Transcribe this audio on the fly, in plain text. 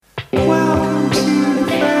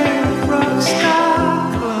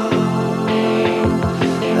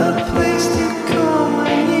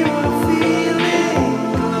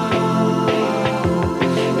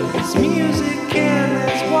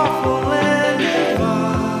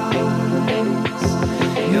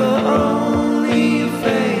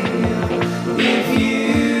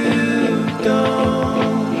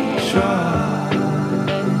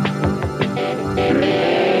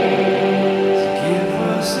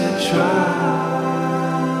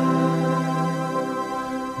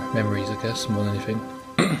guess, more than anything.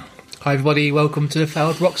 Hi everybody, welcome to the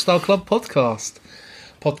Failed Rockstar Club podcast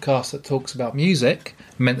that talks about music,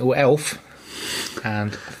 mental health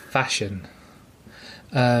and fashion.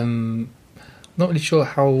 Not really sure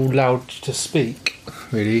how loud to speak,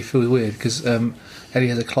 really. It feels weird because Ellie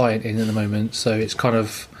has a client in at the moment, so it's kind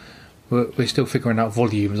of, we're still figuring out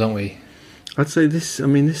volumes, aren't we? I'd say this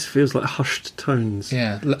feels like hushed tones.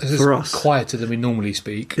 Yeah, for us. Quieter than we normally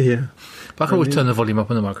speak. Yeah. But I can always turn the volume up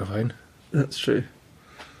on the microphone. That's true.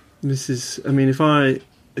 This is, I mean, if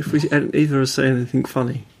we either of us say anything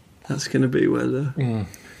funny, that's going to be where the... I mean,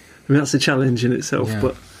 that's a challenge in itself, Yeah.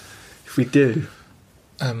 but if we do,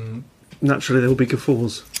 naturally there will be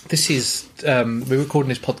guffaws. This is, we're recording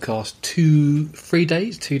this podcast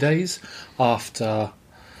 2 days after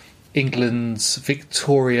England's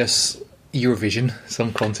victorious Eurovision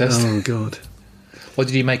Song Contest. Oh, God. What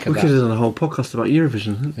did you make of We that? could have done a whole podcast about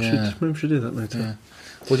Eurovision. Yeah. Maybe we should do that later. Yeah.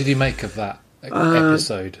 What did you make of that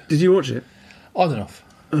episode? Did you watch it? On and off.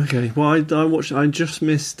 Okay. Well, I watched. I just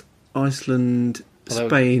missed Iceland,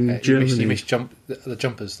 Spain, Germany. You missed the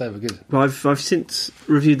jumpers. They were good. Well, I've since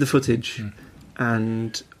reviewed the footage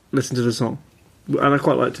and listened to the song, and I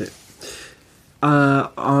quite liked it.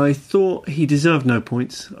 I thought he deserved no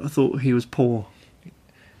points. I thought he was poor.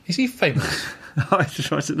 Is he famous? I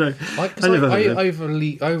don't know.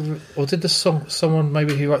 Or did the song someone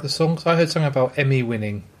maybe who wrote the songs? I heard something about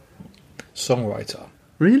Emmy-winning songwriter.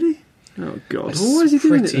 Really? Oh God! Well, why is he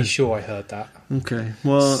doing it? Pretty sure I heard that. Okay,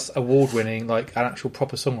 well, it's award-winning, like an actual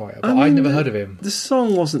proper songwriter. But I'd never heard of him. The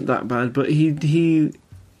song wasn't that bad, but he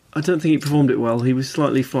I don't think he performed it well. He was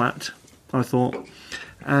slightly flat, I thought,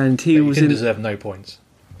 and he didn't deserve no points.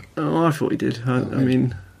 Oh, I thought he did. I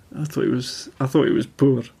mean, I thought he was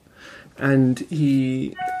poor. And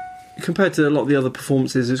he, compared to a lot of the other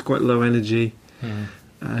performances, it was quite low energy,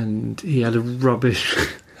 and he had a rubbish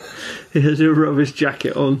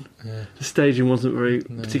jacket on. Yeah. The staging wasn't very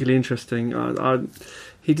particularly interesting.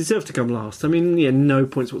 He deserved to come last. I mean, yeah, no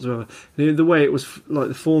points whatsoever. The way it was, like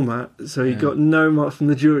the format, so he got no mark from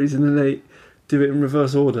the juries, and then they do it in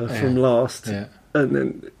reverse order from last, and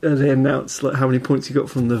then they announce like how many points he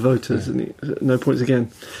got from the voters, and no points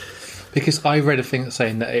again. Because I read a thing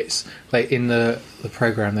saying that it's like in the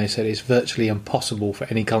programme they said it's virtually impossible for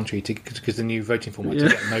any country to, because the new voting format, to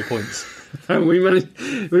get no points. And we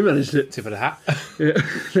managed it. Tip of the hat. Yeah.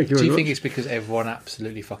 Thank you. Do you think it's because everyone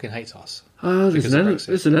absolutely fucking hates us? There's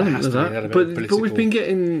an element of that. But we've been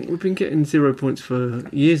getting 0 points for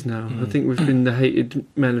years now. I think we've been the hated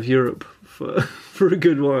men of Europe for a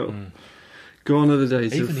good while. Gone are the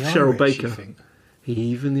days of Cheryl Baker.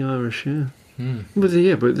 Even the Irish, yeah. But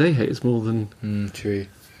they hate us more than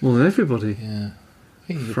everybody. Yeah, I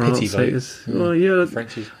think France hate us. Well, yeah,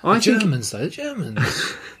 Frenchies. The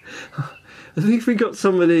Germans. I think if we got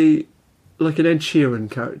somebody like an Ed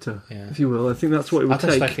Sheeran character, if you will, I think that's what it would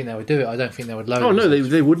take. I don't think they would do it. I don't think they would lower. Oh no,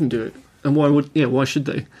 they wouldn't do it. And why should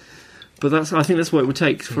they? But I think that's what it would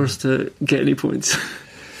take for us to get any points.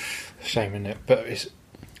 Shame, isn't it? But it's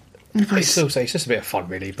just a bit of fun,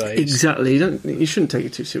 really. But exactly, you shouldn't take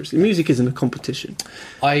it too seriously. Music isn't a competition.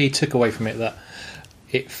 I took away from it that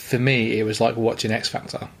for me it was like watching X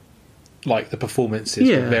Factor. Like the performances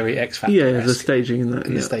were very X Factor. Yeah, the staging and that.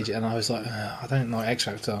 The staging, and I was like, I don't like X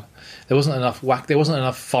Factor. There wasn't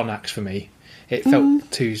enough fun acts for me. It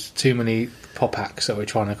felt too many pop acts that were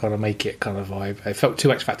trying to kind of make it kind of vibe. It felt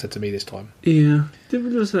too X Factor to me this time. Yeah, there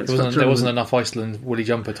wasn't enough Iceland woolly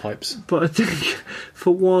jumper types. But I think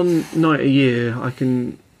for one night a year, I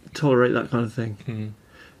can tolerate that kind of thing.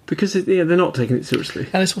 Because they're not taking it seriously.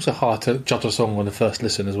 And it's also hard to judge a song on the first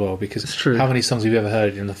listen as well, because it's true. How many songs have you ever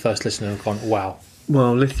heard in the first listen and gone, wow?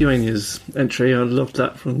 Well, Lithuania's entry, I loved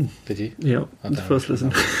that from... Did you? Yeah, the first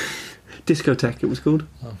listen. Discotheque, it was called.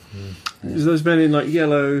 Oh, It was those men in like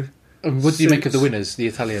yellow... What did you make of the winners, the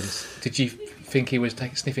Italians? Did you think he was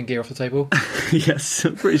sniffing gear off the table? Yes,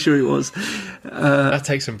 I'm pretty sure he was. That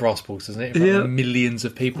takes some brass balls, doesn't it? Millions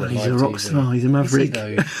of people. Well, he's a rock star, he's a maverick.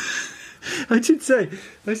 I said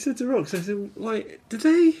to Rox, I said, like, do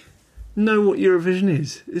they know what Eurovision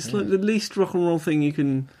is? It's like the least rock and roll thing you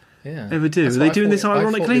can ever do. Are they doing this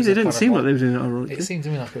ironically? They didn't seem like they were doing it ironically. It seemed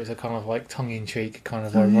to me like it was a kind of like tongue-in-cheek, kind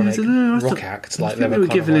of ironic rock act. Like they were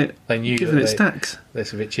giving it stacks.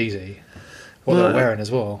 It's a bit cheesy. What they were wearing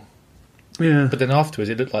as well. Yeah. But then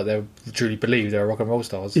afterwards, it looked like they truly believed they were rock and roll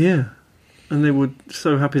stars. Yeah. And they were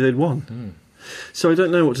so happy they'd won. So I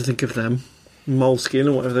don't know what to think of them. Moleskin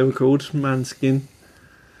or whatever they were called, Manskin.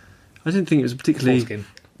 I didn't think it was a particularly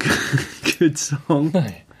good song. No,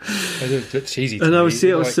 it looked cheesy. And I was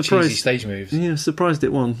surprised. Cheesy stage moves. Yeah, surprised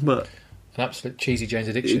it won, but an absolute cheesy Jane's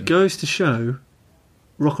Addiction. It goes to show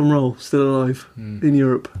rock and roll still alive in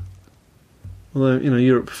Europe. Although,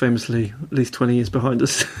 Europe famously at least 20 years behind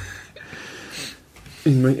us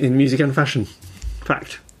in music and fashion.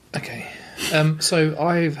 Fact. Okay. So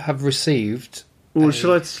I have received... Well,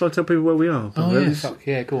 shall I tell people where we are? Oh, yeah, fuck.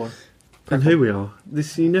 Yeah, go on. And who we are.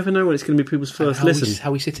 You never know when it's going to be people's first listen.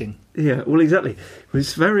 How are we sitting? Yeah, well, exactly.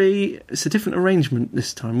 It's a different arrangement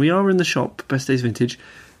this time. We are in the shop, Best Days Vintage.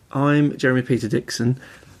 I'm Jeremy Peter Dixon.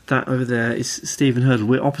 That over there is Stephen Hurdle.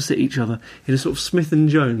 We're opposite each other in a sort of Smith and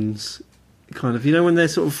Jones kind of, when they're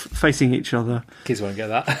sort of facing each other. Kids won't get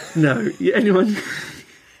that. No, anyone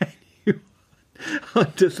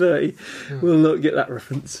under 30 will not get that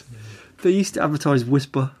reference. They used to advertise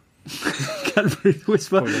Whisper. Cadbury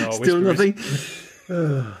Whisper. Still nothing.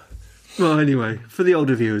 Well, anyway, for the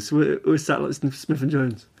older viewers, we're sat like Smith and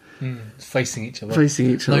Jones. Facing each other. Nose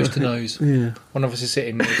to nose. Yeah. One of us is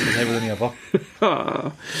sitting next to the table than the other.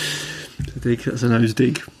 That's a nose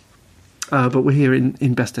dig. But we're here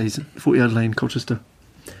in Best Days, 40 Yard Lane, Colchester.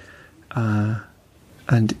 And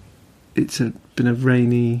it's been a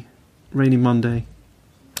rainy Monday.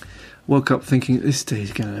 Woke up thinking this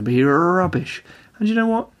day's going to be rubbish. And you know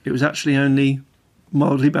what? It was actually only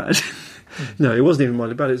mildly bad. No, it wasn't even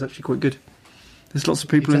mildly bad. It was actually quite good. There's lots of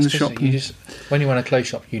people in the shop. When you run a clothes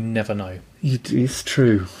shop, you never know. It's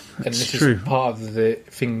true. This is part of the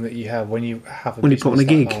thing that you have when you have a when you put on a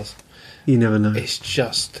gig. Ours. You never know. It's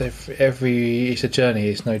just it's a journey.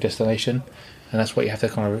 It's no destination, and that's what you have to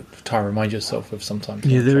kind of try and remind yourself of sometimes.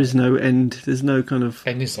 Yeah, there is no end. There's no kind of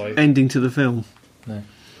ending to the film. No,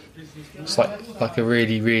 it's like a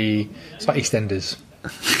really, really. It's like EastEnders.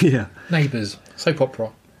 Yeah, Neighbours, soap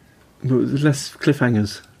opera. But with less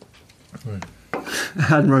cliffhangers.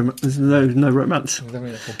 And there's no romance.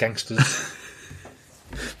 Or gangsters.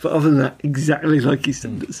 But other than that, exactly like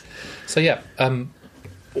EastEnders. So yeah,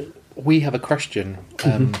 we have a question.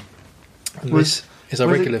 This is a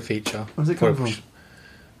regular feature. Where's it come from?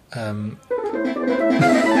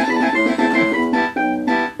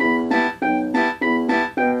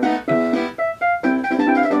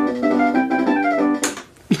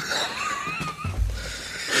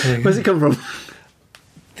 Where's it come from?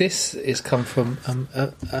 This is come from I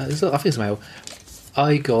think it's male.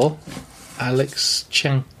 Igor Alex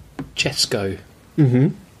Chesko.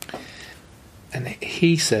 And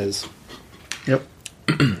he says, yep.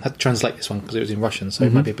 I had to translate this one because it was in Russian, so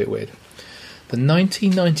it might be a bit weird. The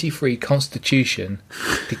 1993 Constitution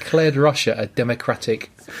declared Russia a democratic,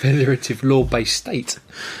 federative, law-based state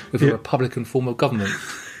with a republican form of government.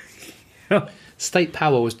 State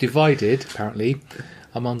power was divided, apparently,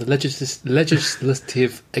 among the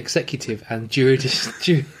legislative, executive, and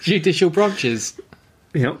judicial branches.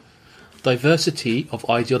 Yep. Diversity of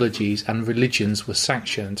ideologies and religions was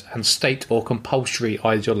sanctioned, and state or compulsory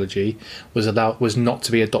ideology was not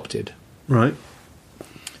to be adopted. Right.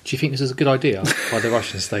 Do you think this is a good idea by the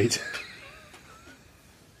Russian state?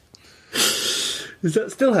 Is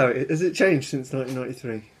that still how it is? Has it changed since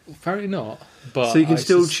 1993? Apparently not. But so you can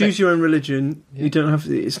still choose your own religion. Yeah. You don't have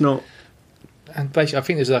to. It's not. And basically, I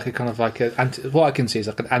think there's like a kind of like what I can see is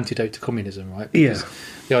like an antidote to communism, right? Because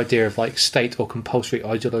the idea of like state or compulsory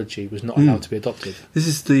ideology was not allowed to be adopted. This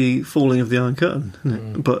is the falling of the Iron Curtain,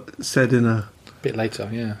 isn't it? But said in a bit later,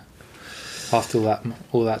 yeah. After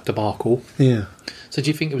all that debacle, yeah. So do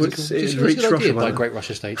you think it was a good idea by Great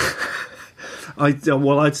Russia State? I'd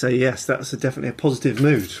say yes. That's definitely a positive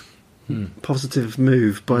move. Positive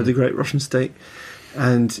move by the Great Russian State,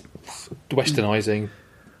 and westernising.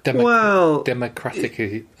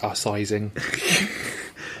 Democraticizing.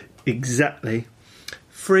 Exactly.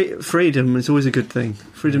 Freedom is always a good thing.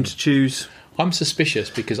 Freedom to choose. I'm suspicious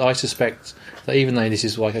because I suspect that even though this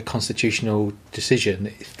is like a constitutional decision,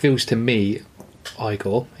 it feels to me,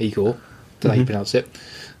 Igor, don't know how you pronounce it,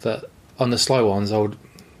 that on the slow ones,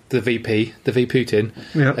 the VP Putin,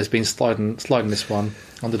 has been sliding this one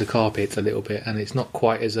under the carpet a little bit, and it's not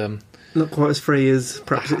quite as free as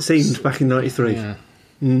perhaps it seemed back in '93. Yeah.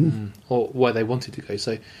 Or where they wanted to go.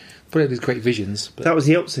 So, probably these great visions. But that was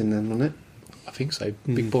Yeltsin then, wasn't it? I think so.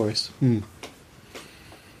 Big Boris.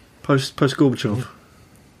 Post Gorbachev.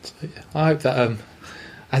 So, yeah. I hope that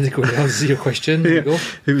adequately answers your question, Igor.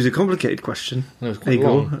 It was a complicated question. And it was quite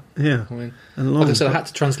long. Yeah. I mean, and long, like I said, I had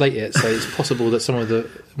to translate it, so it's possible that some of the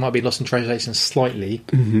might be lost in translation slightly.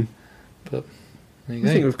 But there you go.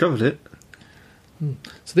 I think we've covered it.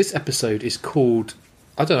 So this episode is called,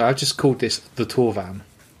 I don't know, I've just called this The Tour Van.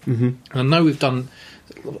 And I know we've done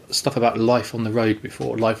stuff about life on the road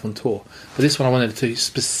before, life on tour, but this one I wanted to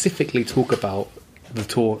specifically talk about the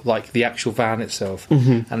tour, like the actual van itself,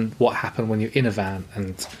 and what happened when you're in a van,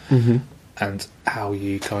 and and how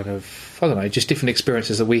you kind of, I don't know, just different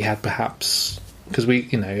experiences that we had perhaps, because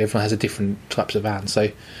everyone has a different types of van. So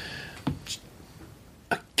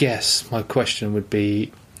I guess my question would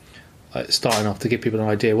be, starting off, to give people an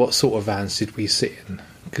idea, what sort of vans did we sit in?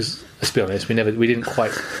 Because let's be honest, we didn't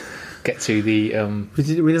quite get to the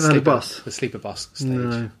we never had a bus, the sleeper bus stage.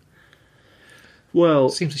 No. Well,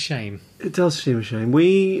 it seems a shame. It does seem a shame.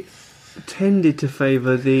 We tended to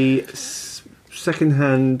favour the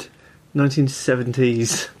second-hand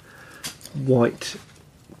 1970s white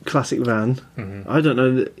classic van. Mm-hmm. I don't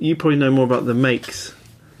know. You probably know more about the makes.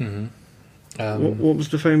 Mm-hmm. What was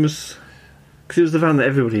the famous? Because it was the van that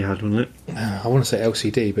everybody had, wasn't it? I want to say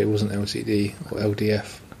LCD, but it wasn't LCD or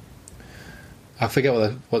LDF. I forget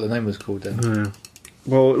what the name was called then. Yeah.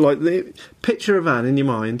 Well, picture a van in your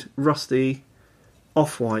mind, rusty,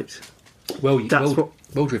 off-white. Well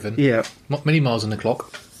driven. Yeah. Not many miles on the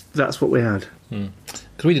clock. That's what we had.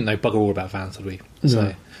 Because we didn't know bugger all about vans, did we? No.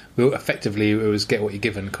 So we were effectively, it was get what you're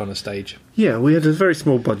given kind of stage. Yeah, we had a very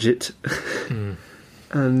small budget.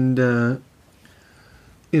 And,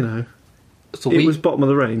 So it was bottom of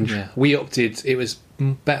the range. Yeah, we opted, it was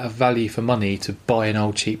better value for money to buy an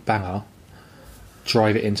old cheap banger,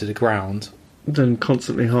 drive it into the ground, Then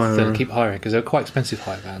constantly hire. than keep hiring, because they were quite expensive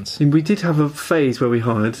hire vans. And we did have a phase where we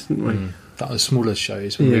hired, didn't we? That was smaller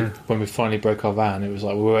shows. Yeah. When we finally broke our van, it was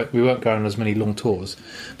like we weren't going on as many long tours.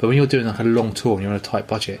 But when you're doing like a long tour and you're on a tight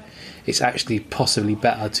budget, it's actually possibly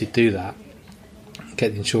better to do that,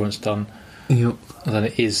 get the insurance done, Yep. than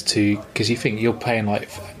it is to, because you think you're paying like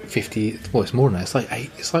 50. Well, it's more than that.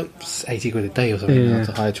 It's like 80 quid a day or something now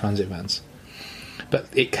to hire transit vans. But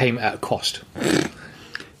it came at a cost.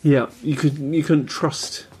 Yeah, you couldn't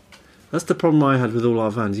trust. That's the problem I had with all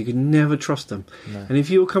our vans. You could never trust them. No. And if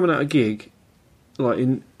you were coming out a gig, like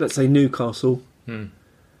in, let's say, Newcastle,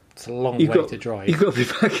 It's a long way to drive. You've got to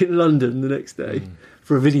be back in London the next day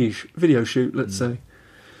for a video shoot, let's say.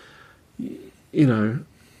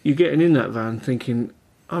 You're getting in that van thinking,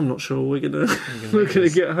 I'm not sure we're gonna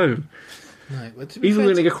get home. No, but Either we're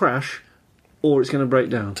gonna get a crash, or it's gonna break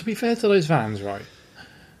down. To be fair to those vans, right,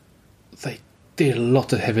 they did a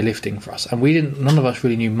lot of heavy lifting for us, and none of us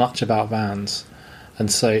really knew much about vans,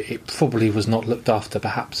 and so it probably was not looked after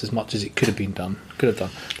perhaps as much as it could have done.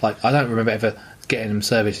 Like, I don't remember ever getting them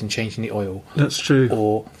serviced and changing the oil. That's true.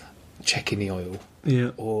 Or checking the oil.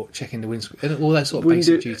 Yeah. Or checking the windscreen, and all that sort of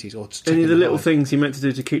basic duties. Or any of the little things you meant to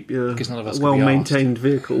do to keep your well-maintained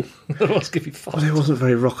vehicle. None of us could be fucked. Well, it wasn't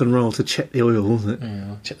very rock and roll to check the oil, was it?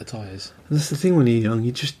 Yeah, check the tyres. And that's the thing when you're young,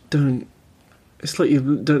 you just don't. It's like you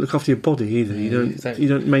don't look after your body either. Yeah, you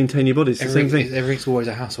don't maintain your body. It's the same thing. Everything's always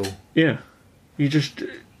a hassle. Yeah. You just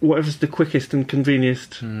whatever's the quickest and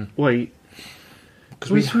convenientest way.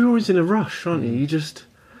 Because we're always in a rush, aren't you?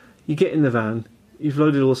 You get in the van. You've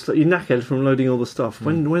loaded all the stuff. You're knackered from loading all the stuff.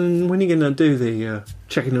 When are you going to do the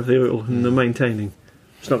checking of the oil and the maintaining?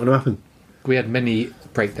 It's not going to happen. We had many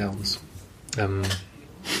breakdowns.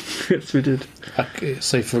 Yes, we did.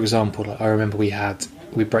 So, for example, I remember we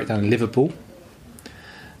broke down in Liverpool,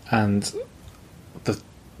 and I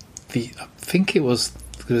think it was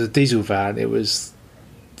a diesel van. It was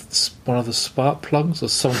one of the spark plugs or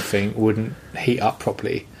something wouldn't heat up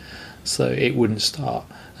properly, so it wouldn't start.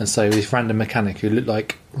 And so this random mechanic who looked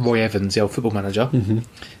like Roy Evans, the old football manager,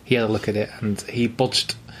 he had a look at it and he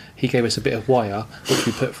gave us a bit of wire which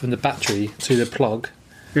we put from the battery to the plug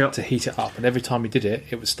to heat it up. And every time he did it,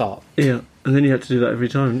 it would start. Yeah, and then you had to do that every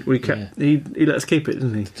time. He let us keep it,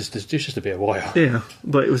 didn't he? Just a bit of wire. Yeah,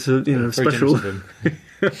 but it was a special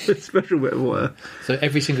special bit of wire. So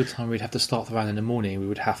every single time we'd have to start the van in the morning, we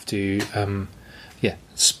would have to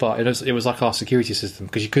spark. It was like our security system,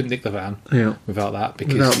 because you couldn't nick the van without that,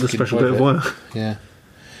 because without the special bit of wire.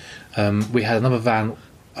 Yeah. We had another van,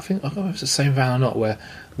 I don't know if it was the same van or not, where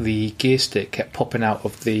the gear stick kept popping out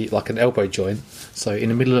of an elbow joint. So in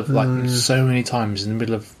the middle of so many times in the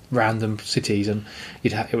middle of random cities, and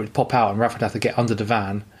it would pop out, and Ralph would have to get under the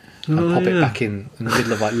van and pop it back in the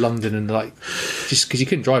middle of London, and just because you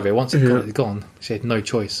couldn't drive it once it got gone, she had no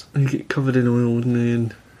choice. And you get covered in oil, wouldn't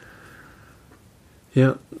you?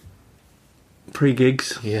 And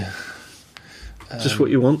pre-gigs. Yeah. Just what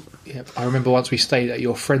you want. Yeah. I remember once we stayed at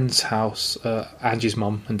your friend's house, Angie's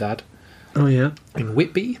mum and dad. Oh yeah. In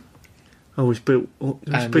Whitby. Oh, we spilled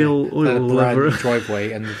oil all over over a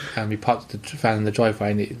driveway, and we parked the van in the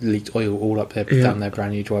driveway, and it leaked oil all up there down their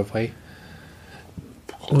brand new driveway.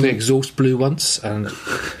 The exhaust blew once, and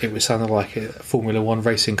it sounded like a Formula 1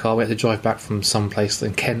 racing car. We had to drive back from some place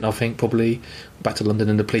in Kent, I think, probably back to London,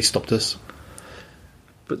 and the police stopped us.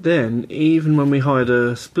 But then, even when we hired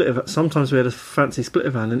a splitter van, sometimes we had a fancy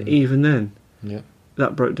splitter van, and even then,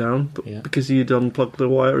 that broke down, but Yeah. because you'd unplugged the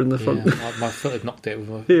wire in the front. My foot had knocked it with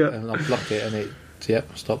my, Yeah. and unplugged it, and it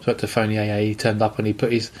stopped. Went to phone the AA. He turned up and he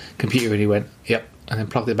put his computer in. He went yep, and then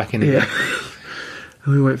plugged it back in again. Yeah.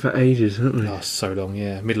 And we went for ages, didn't we? Oh, so long.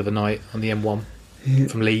 Yeah, middle of the night on the M1 Yeah.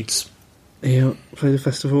 from Leeds. Yeah, played a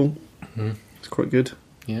festival. Mhm. It's quite good.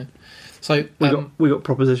 Yeah. So We got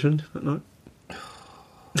propositioned that night.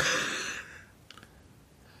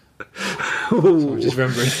 so I'm just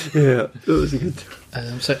remembering. Yeah, that was a good.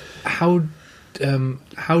 So how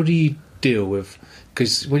do you deal with?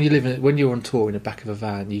 Because when you're on tour in the back of a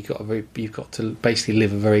van, you've got to basically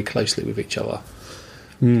live very closely with each other.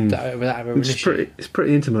 Without ever an issue. It's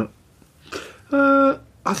pretty intimate.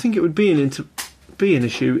 I think it would be an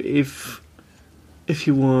issue if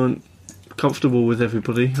you weren't comfortable with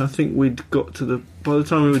everybody. I think we'd got to by the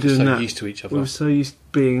time we were doing so that, used to each other. we were so used to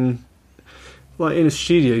being like in a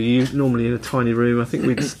studio. You normally in a tiny room. I think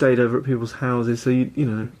we'd stayed over at people's houses, so you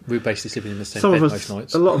know. We were basically sleeping in the same Some bed of most us,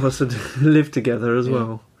 nights. a lot of us had lived together as Yeah.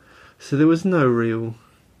 well, so there was no real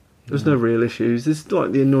issues. There's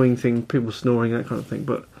like the annoying thing, people snoring, that kind of thing,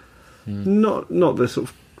 but not the sort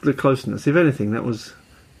of the closeness. If anything, that was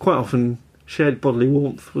quite often shared bodily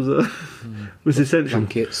warmth was essential.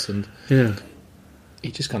 Blankets, and Yeah,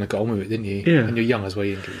 you just kind of got on with it, didn't you? Yeah. And you're young as well.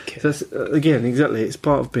 You didn't really care. so that's again exactly. It's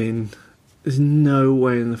part of being. There's no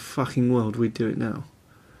way in the fucking world we'd do it now.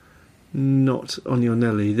 Not on your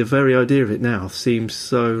Nelly. The very idea of it now seems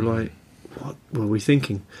so like, what were we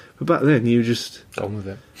thinking? But back then, you just Got on with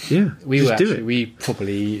it. we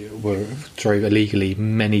probably drove illegally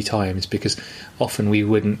many times because often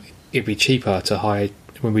it'd be cheaper to hire,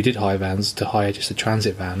 when we did hire vans, to hire just a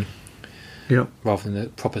transit van Yeah. rather than the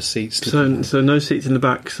proper seats. So no seats in the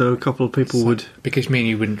back. So a couple of people would. Because me and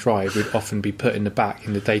you wouldn't drive, we'd often be put in the back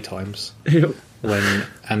in the daytimes Yep.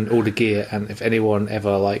 and all the gear, and if anyone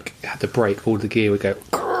ever had to brake, all the gear would go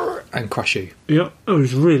and crush you. Yeah. Oh, it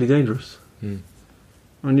was really dangerous.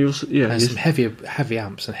 And you also, And some heavy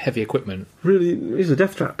amps and heavy equipment. really, it's a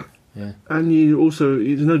death trap. Yeah. And you also,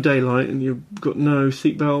 there's no daylight, and you've got no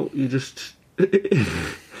seatbelt. You just,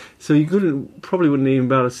 so you probably wouldn't even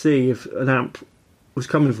be able to see if an amp was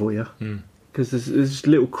coming for you, because there's just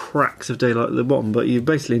little cracks of daylight at the bottom, but you're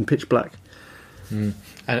basically in pitch black. And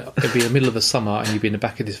it'd be the middle of the summer, and you'd be in the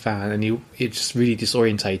back of this van, and it's just really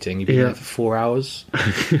disorientating. You'd be there for 4 hours.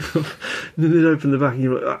 And then they'd open the back, and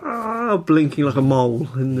you're like, blinking like a mole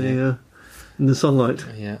in the sunlight.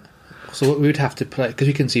 Yeah. So what we would have to play, because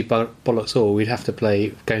we couldn't see bollocks all, we'd have to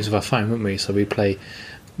play games with our phone, wouldn't we? So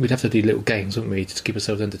we'd have to do little games, wouldn't we, to keep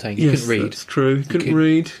ourselves entertained. You couldn't read. That's true. You couldn't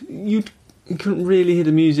read. You couldn't really hear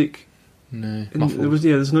the music. No,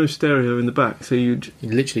 There's no stereo in the back, so you'd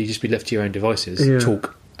literally just be left to your own devices,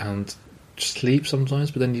 talk and sleep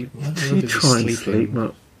sometimes. But then you try and sleep,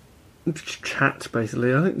 but chat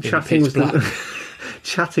basically. I think chatting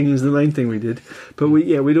was the main thing we did. But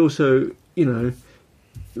we'd also, it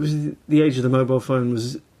was the age of the mobile phone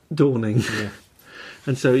was dawning,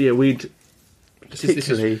 and so we'd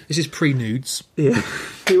particularly this is pre-nudes. Yeah,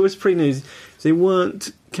 it was pre-news. They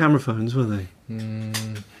weren't camera phones, were they?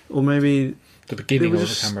 Or maybe the beginning they were of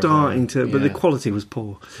just the camera starting phone. to, but the quality was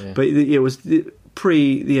poor. Yeah. But it was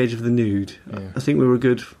pre the age of the nude. Yeah. I think we were a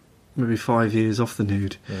good maybe 5 years off the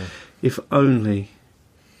nude. Yeah. If only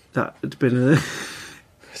that had been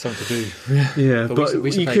something to do. Yeah, but we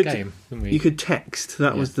used to play a game, didn't we? You could text.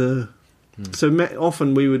 That was the. So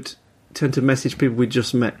often we would tend to message people we'd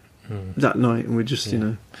just met that night, and we'd just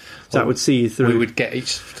that would see you through. We would get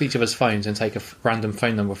each other's phones and take a random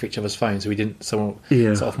phone number off each other's phones. So we didn't start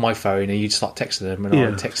off my phone, and you'd start texting them, and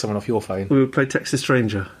I'd text someone off your phone. We would play Text a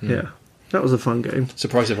Stranger. Yeah, that was a fun game.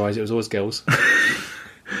 Surprise, surprise! It was always girls.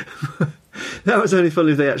 That was only fun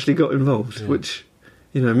if they actually got involved, which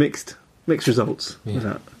mixed results with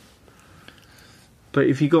that. But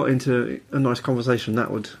if you got into a nice conversation,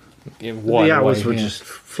 that would the hours would just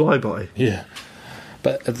fly by. Yeah.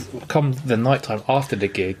 But come the night time after the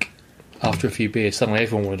gig, after a few beers, suddenly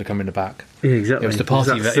everyone wanted to come in the back. Yeah, exactly. It was the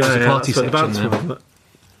party. It was the party section.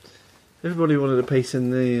 Everybody wanted a piece in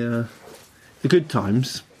the good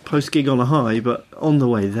times, post gig on a high, but on the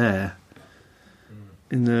way there,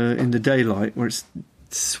 in the daylight where it's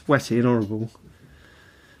sweaty and horrible,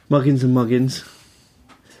 muggins, and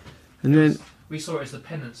then we saw it as the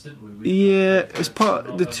penance, didn't we? Yeah, it's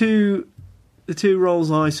part the two roles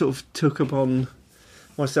I sort of took upon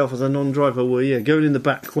myself as a non-driver were going in the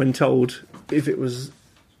back when told if it was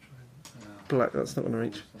black. That's not going to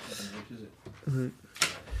reach.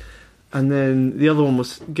 And then the other one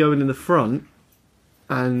was going in the front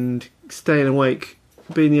and staying awake,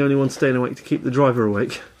 being the only one staying awake to keep the driver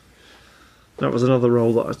awake. That was another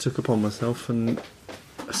role that I took upon myself, and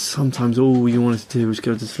sometimes all you wanted to do was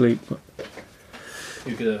go to sleep. But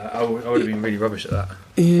I would have been really rubbish at that.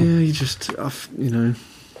 yeah, you just,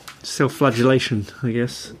 self-flagellation, I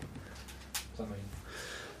guess. What's that mean?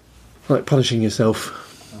 Like punishing yourself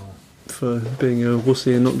for being a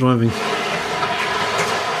wussy and not driving.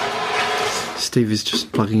 Steve is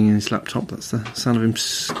just plugging in his laptop. That's the sound of him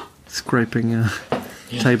scraping a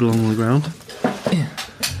table on the ground.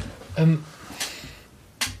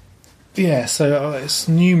 Yeah. So it's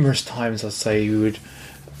numerous times I'd say you would.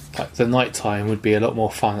 Like the night time would be a lot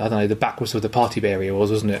more fun. I don't know. The back was where the party area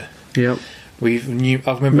wasn't it? Yep. I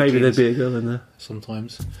remember Maybe there'd be a girl in there.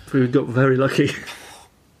 Sometimes. We got very lucky.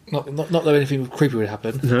 Not that anything creepy would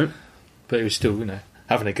happen. No. But it was still,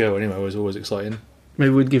 having a girl anyway was always exciting.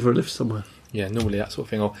 Maybe we'd give her a lift somewhere. Yeah, normally that sort of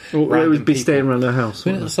thing. Or it would be staying around her house.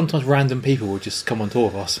 Sometimes random people would just come on tour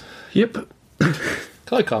with us. Yep. Can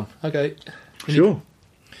I come? Okay. Sure.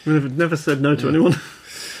 We've never said no to anyone.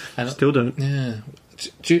 And still don't. Yeah.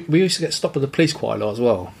 We used to get stopped by the police quite a lot as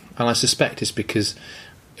well. And I suspect it's because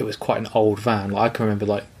it was quite an old van. Like I can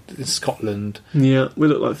remember, in Scotland. Yeah, we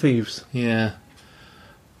look like thieves. Yeah.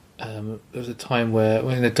 There was a time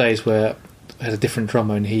in the days where I had a different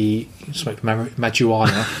drummer and he smoked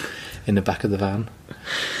marijuana in the back of the van.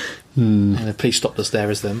 And the police stopped us there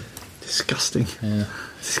as them. Disgusting. Yeah.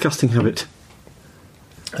 Disgusting habit.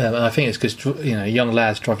 And I think it's because, young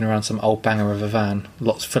lads driving around some old banger of a van,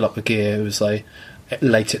 fill up with gear. It was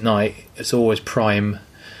late at night. It's always prime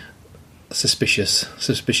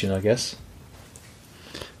suspicion, I guess.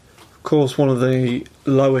 Of course, one of the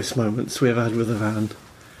lowest moments we ever had with a van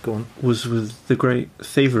Go on. was with the great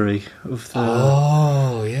thievery of the...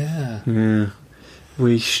 Oh, yeah. Yeah.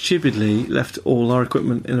 We stupidly left all our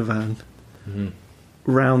equipment in a van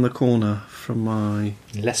round the corner from my...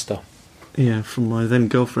 Leicester. Yeah, from my then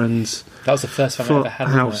girlfriend's... That was the first van I ever had.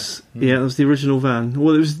 House. Yeah, it was the original van.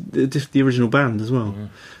 Well, it was the original band as well.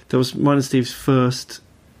 That was mine and Steve's first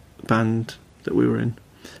band that we were in.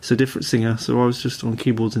 So different singer. So I was just on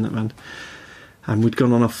keyboards in that band. And we'd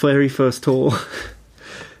gone on our very first tour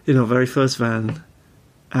in our very first van.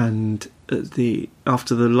 And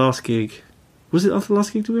after the last gig... Was it after the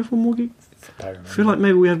last gig? Did we have one more gig? I feel like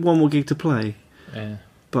maybe we had one more gig to play. Yeah.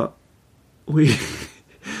 But we...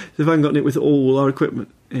 The van got in it with all our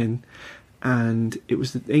equipment in, and it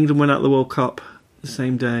was England went out of the World Cup the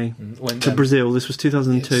same day to Brazil. This was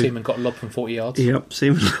 2002. Seaman got lobbed from 40 yards. Yep,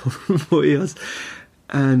 Seaman lobbed from 40 yards.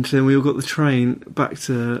 And then we all got the train back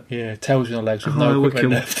to... Yeah, tails in our legs with no equipment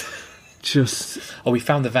Wycombe. left. We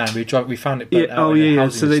found the van. We found it burnt out in a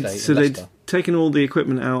housing estate So in they'd Leicester. taken all the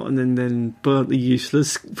equipment out and then burnt the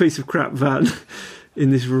useless piece of crap van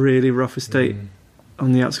in this really rough estate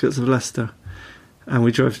on the outskirts of Leicester. And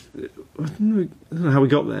we drove... I don't know how we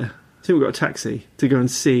got there. I think we got a taxi to go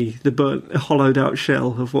and see the burnt, hollowed out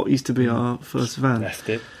shell of what used to be our first van. Left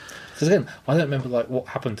it. Because again, I don't remember what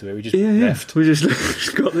happened to it. We just left. We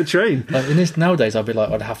just got the train. In this nowadays, I'd be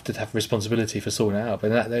like, I'd have to have responsibility for sorting it out.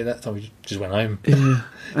 But that time, we just went home. Yeah,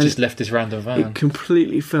 just left this random van. It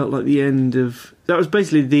completely felt like the end of... That was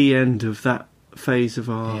basically the end of that phase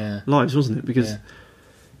of our lives, wasn't it? Because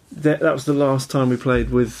that was the last time we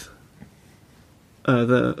played with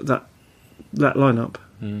that lineup.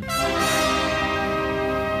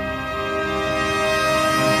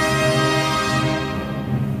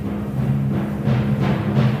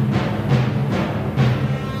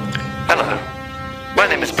 Hello, my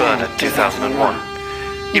name is Bernard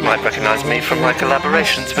 2001. You might recognise me from my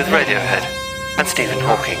collaborations with Radiohead and Stephen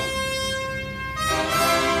Hawking.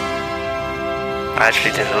 I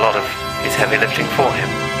actually did a lot of his heavy lifting for him.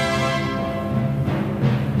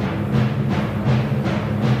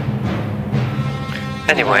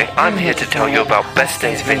 Anyway, I'm here to tell you about Best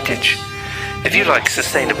Days Vintage. If you like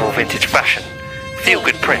sustainable vintage fashion,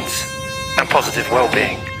 feel-good prints, and positive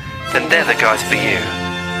well-being, then they're the guys for you.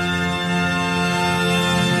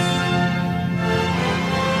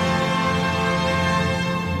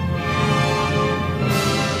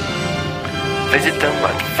 Visit them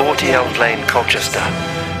at 40 Elm Lane, Colchester,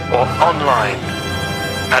 or online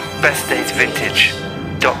at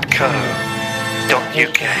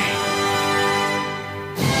bestdaysvintage.co.uk.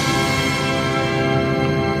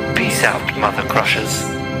 Peace out, Mother Crushers.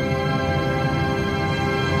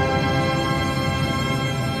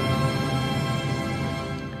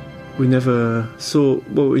 We never saw...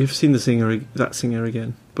 Well, we've seen that singer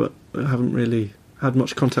again, but I haven't really had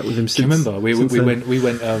much contact with him since. Do you remember? We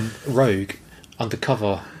went rogue,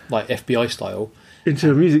 undercover, like FBI style.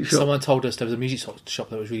 Into a music shop. Someone told us there was a music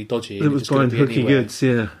shop that was really dodgy. It was buying hooky goods,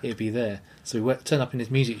 yeah. It'd be there. So we turned up in his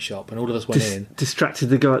music shop, and all of us went in. Distracted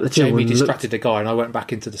the guy at the till. Jamie and distracted the guy, and I went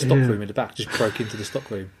back into the stock Yeah. room in the back. Just broke into the stock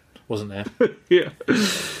room. Wasn't there? looked- Yeah.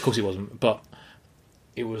 Of course he wasn't. But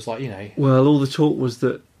it was like, you know. Well, all the talk was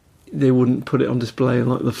that they wouldn't put it on display on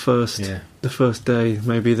like the first day.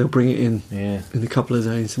 Maybe they'll bring it in a couple of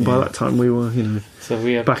days, and by Yeah. that time we were, So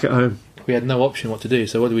we had, back at home. we had no option what to do.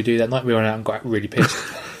 So what did we do that night? We went out and got really pissed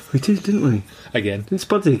We did, didn't we? again. Didn't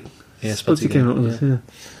Spuddy? Yeah, Spuddy came out with us.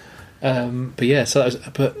 Yeah. But yeah, so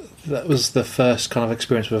that was the first kind of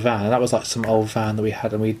experience with a van, and that was like some old van that we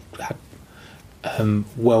had, and we had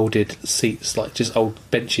welded seats, like just old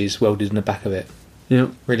benches welded in the back of it. Yeah.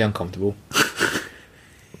 Really uncomfortable.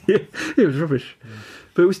 Yeah, it was rubbish.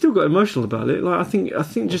 But we still got emotional about it. Like I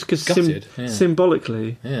think just because Gutted, yeah.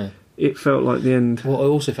 symbolically, Yeah. it felt like the end. Well, it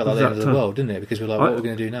also felt like the That end of the time. world, didn't it? Because we were like, what are we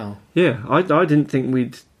going to do now? Yeah, I didn't think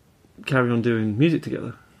we'd carry on doing music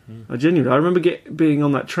together. I genuinely, I remember being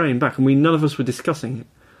on that train back, and none of us were discussing it.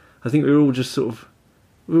 I think we were all just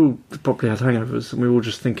we all probably had hangovers, and we were all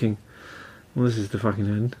just thinking, well, this is the fucking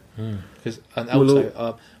end. And We'll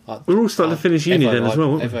also, We were all starting to finish uni then as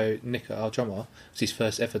well, weren't we? Evo, Nick, our drummer, was his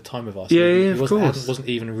first ever time with us. Yeah, he of course. wasn't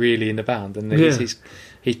even really in the band, and Yeah.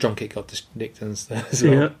 his drum kit got nicked and stuff as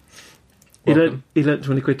well. Yeah. He Welcome. lent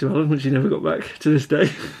 20 quid to Alan, which he never got back to this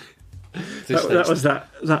day. That was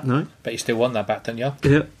that night. But you still want that back, don't you?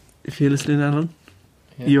 Yeah. If you're listening, Alan,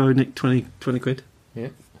 Yeah. you owe Nick 20 quid. Yeah.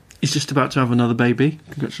 He's just about to have another baby.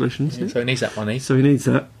 Congratulations. So he needs that money. So he needs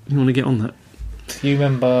that. You want to get on that? Do you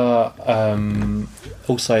remember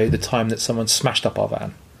also the time that someone smashed up our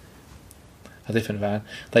van? A different van.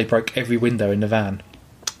 They broke every window in the van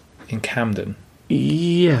in Camden.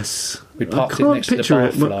 Yes. We I parked it can't next to the picture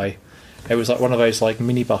it, but- Barfly. It was like one of those like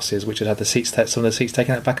minibuses which had had some of the seats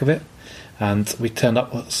taken out the back of it. And we turned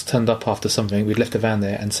up after something. We'd left the van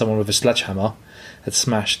there, and someone with a sledgehammer had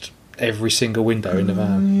smashed every single window in the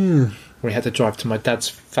van. Yeah. We had to drive to my dad's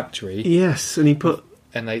factory, Yes, and he put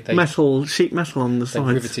and they sheet metal on the they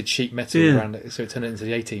sides. riveted sheet metal Yeah. around it, so it turned it into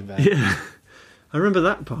the 18 van. Yeah. I remember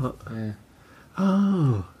that part. Yeah.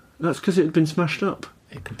 Oh, that's because it had been smashed up.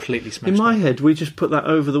 It completely smashed In my up. head, we just put that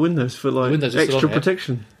over the windows for like windows are still extra on it.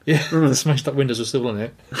 protection. Yeah, Right. the smashed up windows were still on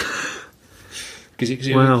it. Because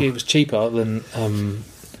Wow. it was cheaper than...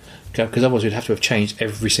 Because otherwise we'd have to have changed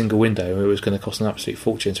every single window. It was going to cost an absolute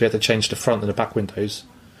fortune. So we had to change the front and the back windows.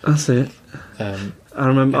 That's it. And I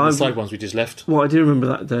remember. the side ones we just left. What I do remember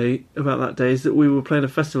that day is that we were playing a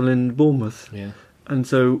festival in Bournemouth, Yeah. and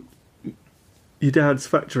so your dad's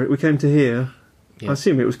factory. We came to here. Yeah. I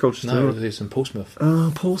assume it was Colchester. No, it was in Portsmouth.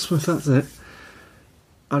 Oh, Portsmouth, that's it.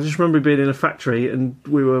 I just remember being in a factory and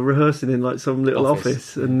we were rehearsing in like some little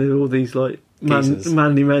office, and there were all these like Geezers.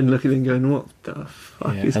 manly men looking and going, "What the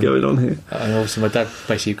fuck Yeah, is and- going on here?" And obviously my dad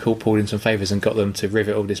basically pulled in some favours and got them to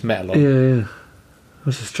rivet all this metal on. Yeah. It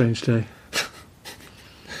was a strange day.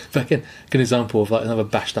 But again, good example of like another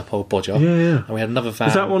bashed up old bodger. Yeah. And we had another van.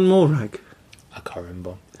 Was that one Morag? I can't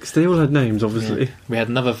remember. Because they all had names, obviously. Yeah. We had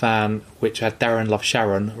another van which had Darren Love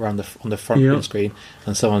Sharon around on the front Yeah. windscreen,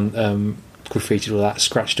 and someone graffitied all that,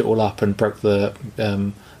 scratched it all up, and broke the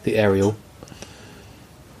aerial.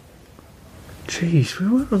 Jeez, we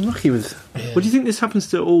were unlucky with. Yeah. What do you think this happens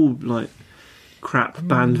to all like crap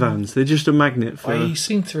band vans? They're just a magnet for. I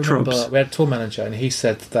seem to remember trubs. we had a tour manager, and he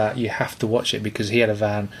said that you have to watch it because he had a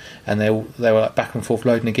van, and they were like back and forth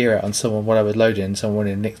loading the gear out, and someone while I was loading, someone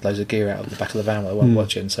wanted to nick loads of gear out of the back of the van while they weren't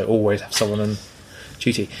watching. So always have someone on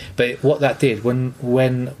duty. But what that did when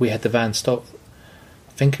we had the van stopped,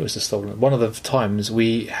 I think it was the stolen. One of the times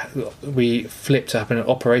we flipped to have an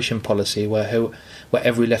operation policy wherever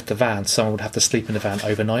we left the van, someone would have to sleep in the van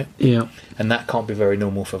overnight, Yeah. and that can't be very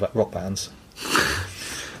normal for rock bands.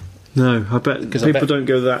 No, I bet 'Cause people I bet- don't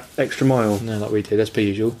go that extra mile. No, like we did, as per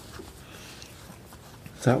usual.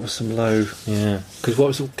 That was some low. Yeah,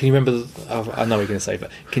 because can you remember? I know what you're going to say,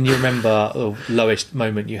 but can you remember the lowest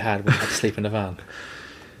moment you had when you had to sleep in the van?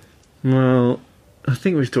 Well, I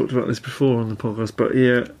think we've talked about this before on the podcast, but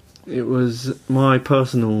yeah, it was my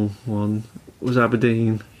personal one. Was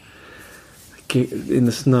Aberdeen in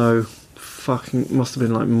the snow. Fucking must have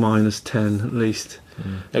been like -10 at least.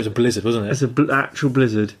 It was a blizzard, wasn't it? It's an actual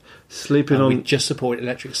blizzard. Sleeping And on. we just supported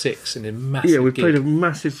Electric Six in a massive. Yeah, we gig. played a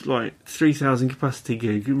massive, like 3,000 capacity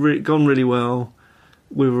gig. Gone really well.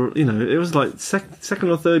 We were, it was like second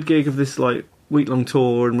or third gig of this like week long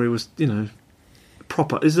tour, and we was,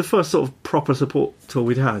 proper. It was the first sort of proper support tour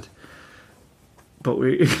we'd had. But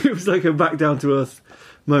it was like a back down to earth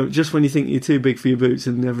moment. Just when you think you're too big for your boots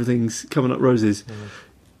and everything's coming up roses,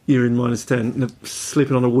 you're in -10,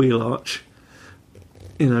 sleeping on a wheel arch.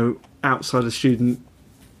 Outside of student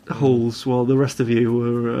halls, while the rest of you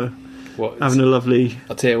were having a lovely.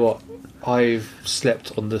 I'll tell you what, I've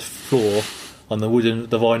slept on the floor, on the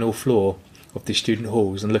vinyl floor of the student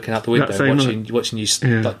halls, and looking out the window, watching you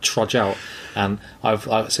like trudge out. And I've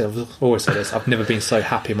always said this. I've never been so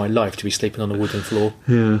happy in my life to be sleeping on a wooden floor.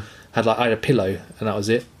 Yeah. I had a pillow, and that was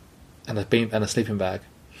it, and a sleeping bag,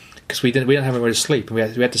 because we didn't have anywhere to sleep, and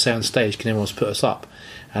we had to stay on stage because anyone was put us up.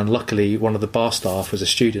 And luckily, one of the bar staff was a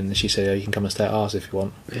student, and she said, "Oh, you can come and stay at ours if you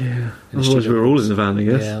want." Yeah. Otherwise, we were all in the van, I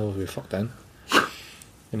guess. Yeah, well, we were fucked then.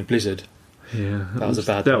 In a blizzard. Yeah, that was a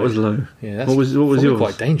bad. That was low. Yeah, what was yours?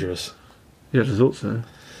 Quite dangerous. Yeah, I thought so.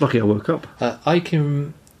 Lucky I woke up.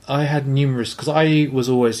 I had numerous, because I was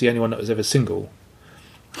always the only one that was ever single,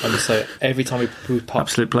 and so every time we parked,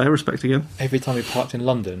 absolute player, respect again. Every time we parked in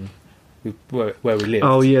London, where we lived.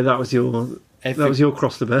 Oh yeah, that was your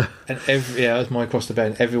cross to bear. And that was my cross to bear.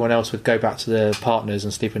 And everyone else would go back to their partners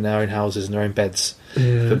and sleep in their own houses and their own beds.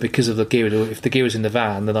 Yeah. But because of the gear, if the gear was in the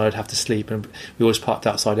van, then I'd have to sleep, and we always parked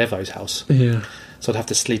outside Evo's house. Yeah. So I'd have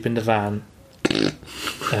to sleep in the van.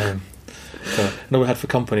 And all I had for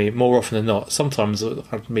company, more often than not, sometimes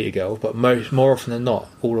I'd meet a girl, but more often than not,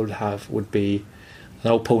 all I would have would be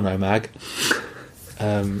an old porno mag,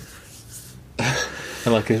 and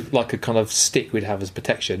like a kind of stick we'd have as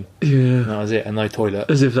protection. Yeah, and that was it, and no toilet.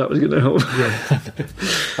 As if that was going to help. Yeah,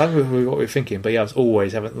 I don't know what we were thinking, but yeah, I was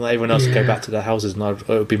always having everyone else go back to their houses, and it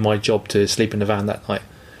would be my job to sleep in the van that night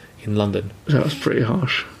in London. That was pretty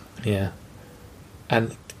harsh. Yeah,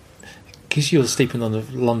 and because you were sleeping on the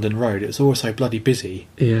London road, it was always so bloody busy.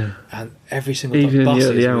 Yeah. And every single time, even buses,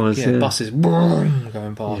 in the early hours, buses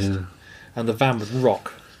going past, and the van would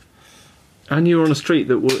rock. And you were on a street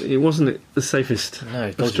that it wasn't the safest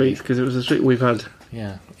of streets, because it was a street we've had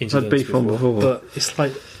had beef on before. But it's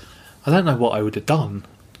like, I don't know what I would have done.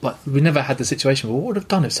 Like, we never had the situation. But what would have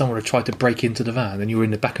done if someone had tried to break into the van and you were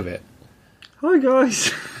in the back of it? Hi guys.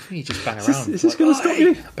 I think you just bang around. Is this going to stop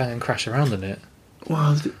you? Bang and crash around in it.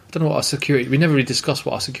 Wow. I don't know what our security. We never really discussed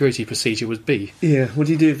what our security procedure would be. Yeah. What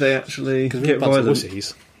do you do if they actually get by them?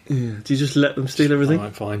 Wussies. Yeah. Do you just let them steal everything?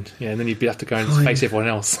 Alright, fine. Yeah, and then you'd have to go and face everyone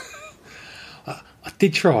else. I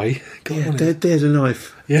did try. There's a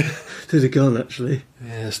knife. Yeah. There's a gun, actually.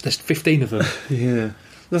 Yeah, there's 15 of them. Yeah.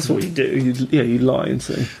 That's what you do. You lie and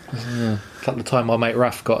say. Yeah. Like the time my mate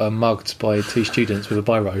Raf got mugged by two students with a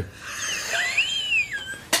biro.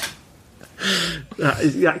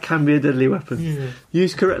 That can be a deadly weapon. Yeah.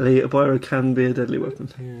 Used correctly, a biro can be a deadly weapon.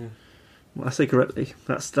 Yeah. Well, I say correctly.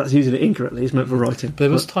 That's using it incorrectly. It's meant for writing. But there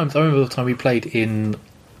was times. I remember the time we played in.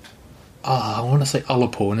 I want to say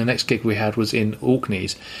Ullapool, and the next gig we had was in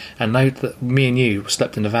Orkneys, and me and you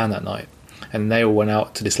slept in the van that night, and they all went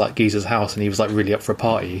out to this like geezer's house, and he was like really up for a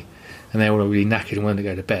party, and they were all really knackered and wanted to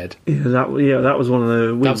go to bed. Yeah, that was one of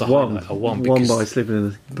the that was one by sleeping in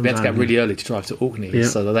the van. We had to get really early to drive to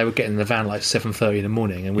Orkneys, so they were getting in the van like 7:30 in the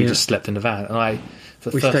morning, and we just slept in the van, and I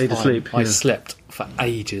stayed asleep. I slept for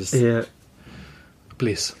ages. Yeah,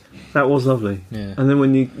 bliss. That was lovely. Yeah. And then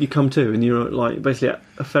when you come to and you're like basically at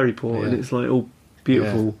a ferry port and it's like all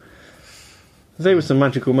beautiful. Yeah. There were some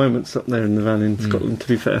magical moments up there in the van in Scotland, to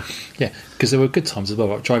be fair. Yeah, because there were good times as well,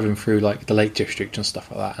 like driving through like the Lake District and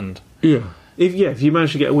stuff like that. And if you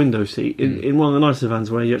managed to get a window seat in one of the nicer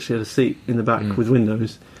vans where you actually had a seat in the back with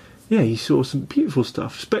windows, you saw some beautiful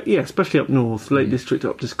stuff. Especially up north, Lake District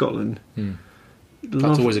up to Scotland. That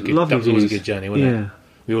was always a good journey, wasn't it?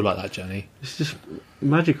 We all like that journey. It's just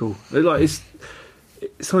magical. It's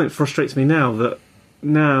something that frustrates me now that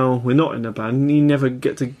now we're not in a band. You never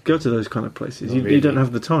get to go to those kind of places. You don't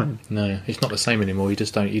have the time. No, it's not the same anymore. You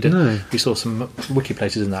just don't. No. We saw some wicked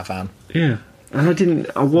places in that van. Yeah, and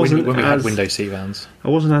I wasn't when we had window seat vans. I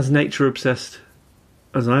wasn't as nature obsessed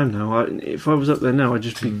as I am now. If I was up there now, I'd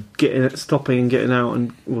just be stopping and getting out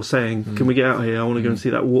and saying, "Can we get out here? I want to go and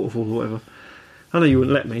see that waterfall or whatever." I know you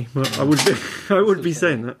wouldn't let me, but I would be. I would be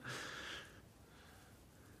saying that.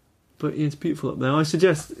 But it's beautiful up there. I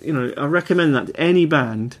suggest, I recommend that to any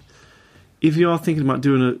band. If you are thinking about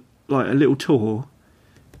doing a little tour,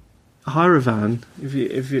 hire a van.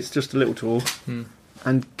 If it's just a little tour,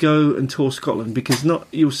 and go and tour Scotland, because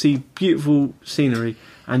you'll see beautiful scenery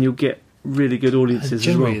and you'll get really good audiences as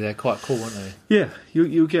well. Generally, they're quite cool, aren't they? Yeah,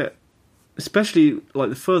 you'll get. Especially,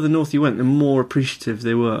 the further north you went, the more appreciative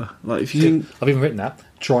they were. I've even written that.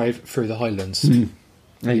 Drive through the Highlands.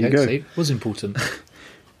 There you go. See, it was important.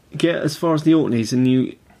 Get as far as the Orkneys, and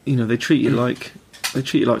they treat you like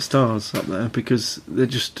stars up there, because they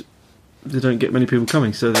don't get many people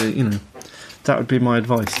coming. So that would be my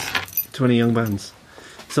advice to any young bands.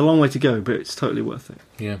 It's a long way to go, but it's totally worth it.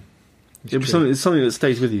 Yeah, it's something that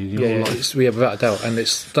stays with you. Your whole life. Without a doubt, and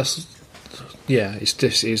yeah,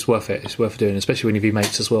 it's worth it. It's worth doing, especially when you've been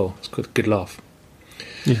mates as well. It's good laugh.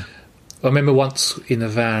 Yeah. I remember once in the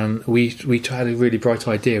van, we had a really bright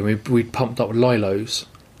idea. We pumped up Lilos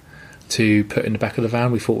to put in the back of the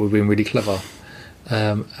van. We thought we were being really clever.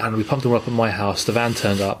 And we pumped them up at my house. The van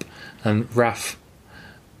turned up, and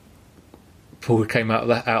Paul came out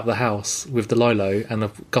of the house with the Lilo, and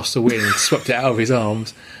a gust of wind swept it out of his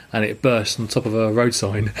arms, and it burst on top of a road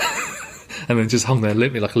sign, and then just hung there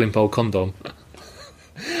limply like a limp old condom.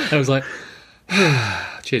 I was like,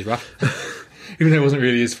 cheers, Raph. Even though it wasn't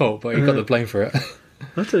really his fault, but he got the blame for it.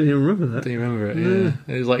 I don't even remember that. Do you remember it? Yeah.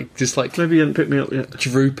 It was like just like maybe you hadn't picked me up yet.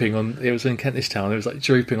 Drooping on. It was in Kentish Town. It was like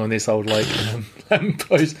drooping on this old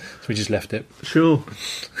lamppost. So we just left it. Sure.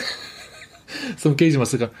 Some geezer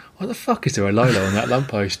must have gone, what the fuck is there a Lolo on that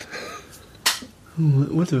lamppost? Oh,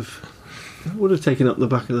 it would have taken up the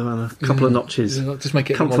back of the van a couple of notches. Yeah, just make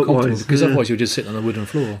it more comfortable, because otherwise you're just sitting on a wooden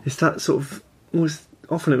floor. It's that sort of...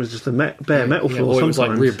 Often it was just a bare metal floor. Or it was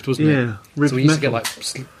like ribbed, wasn't it? Yeah, ribbed. So we used to get like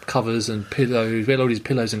covers and pillows. We had all these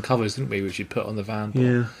pillows and covers, didn't we, which you'd put on the van.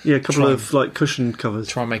 Yeah, a couple of like cushion covers.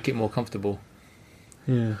 Try and make it more comfortable.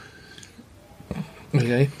 Yeah.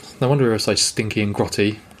 Okay. No wonder we were so stinky and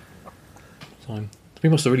grotty. Fine. We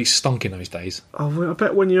must have really stunk in those days. Oh, well, I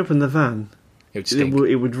bet when you're up in the van, it would stink.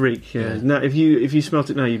 It would reek. Yeah. Now, if you smelt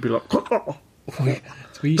it now, you'd be like.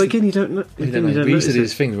 But again, you don't know. We used to do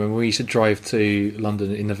this thing when we used to drive to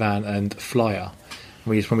London in the van and flyer.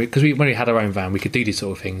 When we had our own van, we could do these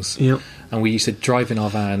sort of things. Yep. And we used to drive in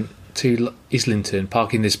our van to Islington,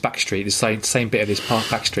 park in this back street, the same bit of this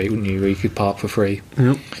back street, wouldn't you, where you could park for free.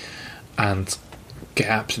 Yep. And get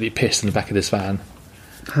absolutely pissed in the back of this van.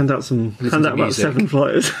 Hand out about music, 7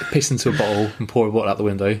 flyers. Piss into a bottle and pour a bottle out the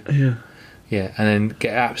window. Yeah. Yeah, and then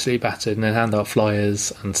get absolutely battered, and then hand out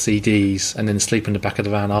flyers and CDs, and then sleep in the back of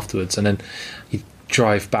the van afterwards, and then you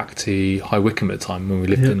drive back to High Wycombe at the time when we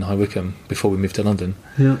lived in High Wycombe before we moved to London.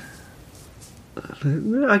 Yeah.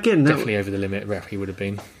 Again, definitely over the limit. Ref, he would have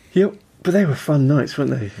been. Yep, but they were fun nights,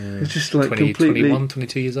 weren't they? Yeah. It was just like 21,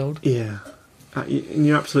 22 years old. Yeah. In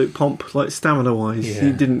your absolute pomp, like stamina-wise,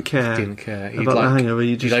 you didn't care. About the hangover.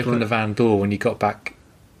 You'd open the van door when you got back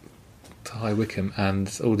to High Wycombe,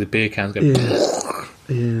 and all the beer cans go.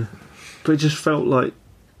 Yeah, but it just felt like,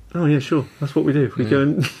 oh yeah, sure, that's what we do. We go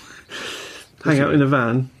and hang out in a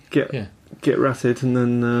van, get ratted, and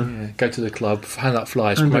then go to the club, hand out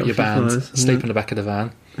flyers, promote your band, sleep in the back of the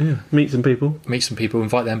van. Yeah, meet some people,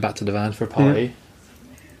 invite them back to the van for a party. Yeah.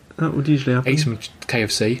 That would usually happen. Eat some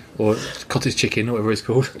KFC or cottage chicken, or whatever it's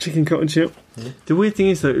called. Chicken cottage chip. Yeah. The weird thing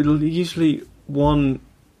is, though, usually one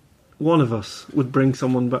of us would bring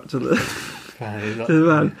someone back to the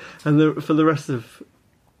van, and for the rest of...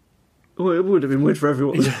 Well, it would have been weird for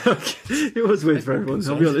everyone. It was weird for everyone,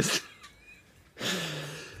 I'll be honest.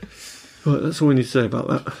 Right, that's all we need to say about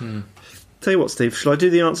that. Tell you what, Steve, shall I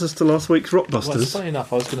do the answers to last week's Rockbusters? Well, funny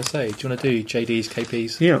enough, I was going to say, do you want to do JD's,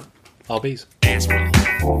 KP's? Yeah. RB's? Dance floor.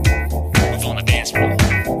 Move on the dance floor.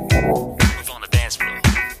 Move on the dance floor.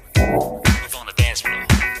 Move on the dance floor.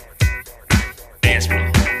 Dance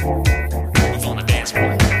floor. Move on the dance floor.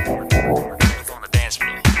 Move on the dance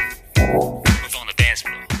floor. Move on the dance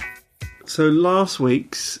floor. So last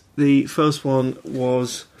week's, the first one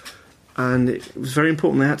was, and it was very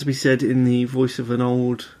important, they had to be said in the voice of an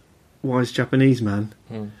old, wise Japanese man.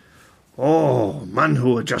 Oh, man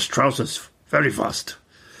who adjusts trousers very fast.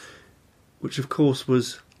 Which, of course,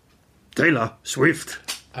 was Taylor Swift.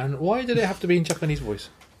 And why did it have to be in Japanese voice?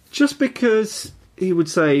 Just because he would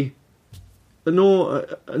say... A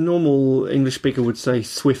normal English speaker would say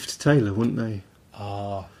Swift Taylor, wouldn't they?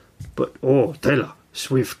 Ah. But, Taylor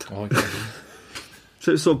Swift. Oh, okay.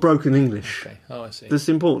 So it's sort of broken English. Okay. Oh, I see. That's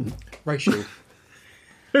important. Racial.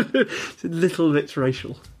 It's a little bit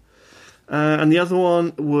racial. And the other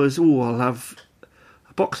one was, I'll have...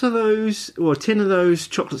 box of those, or a tin of those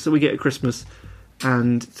chocolates that we get at Christmas,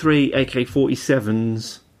 and 3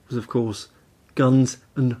 AK-47s was, of course, Guns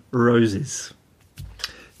and Roses.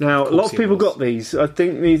 Now, a lot of people got these. I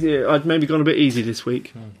think I'd maybe gone a bit easy this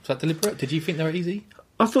week. Was that deliberate? Did you think they were easy?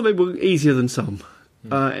 I thought they were easier than some.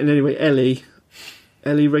 And anyway, Ellie,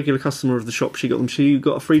 regular customer of the shop, she got them. She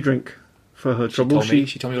got a free drink for her trouble. She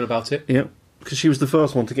told me all about it. Yeah. Because she was the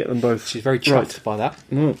first one to get them both. She's very chuffed by that.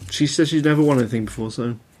 No, she says she's never won anything before,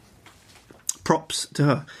 so props to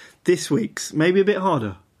her. This week's maybe a bit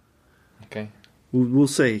harder. Okay. We'll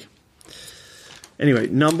see. Anyway,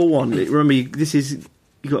 number one. Remember, this is...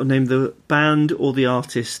 You've got to name the band or the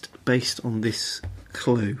artist based on this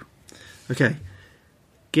clue. Okay.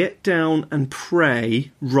 Get Down and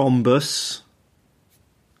Pray, Rhombus.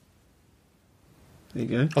 There you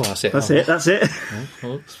go. Oh, that's it. That's it. That's it.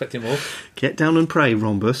 Oh, expecting more. Get down and pray,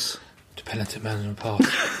 rhombus. The penitent man will pass.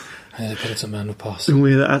 The penitent man will pass. And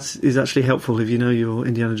that is actually helpful if you know your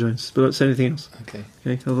Indiana Jones. But don't say anything else. Okay.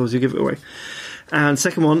 Okay, otherwise you give it away. And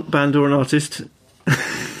second one, band or an artist.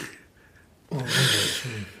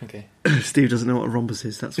 Okay. Steve doesn't know what a rhombus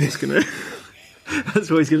is. That's what's gonna. That's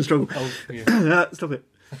why he's going to struggle. Oh, yeah. Stop it.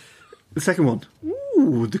 The second one.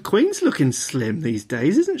 Ooh, the Queen's looking slim these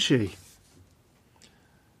days, isn't she?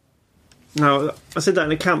 Now, I said that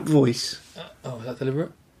in a camp voice. Oh, is that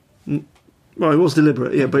deliberate? Well, it was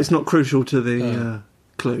deliberate, yeah, but it's not crucial to the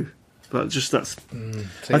clue. But just that's.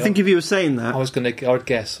 See, I think if you were saying that, I would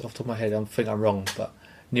guess off the top of my head. I think I'm wrong, but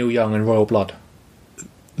Neil Young and Royal Blood.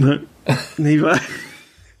 no, neither.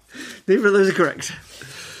 Neither of those are correct.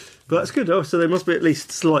 But that's good. Oh, so they must be at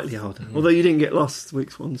least slightly harder. Although you didn't get last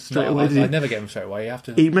week's one straight away. Did you? I never get them straight away. You have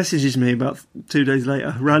to. He messages me about 2 days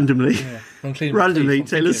later, randomly. Yeah, I'm cleaning my Randomly,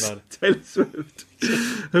 teeth, I'm Taylor thinking about Swift.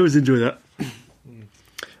 I always enjoy that.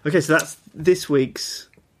 Okay, so that's this week's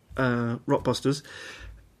Rockbusters.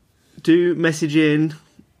 Do message in,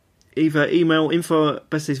 either email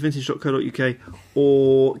info@bestdaysvintage.co.uk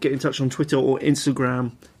or get in touch on Twitter or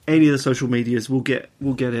Instagram. Any of the social medias, we'll get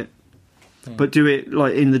it. But do it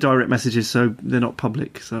like in the direct messages, so they're not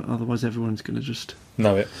public. So otherwise, everyone's going to just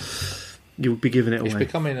know it. You'll be giving it away. It's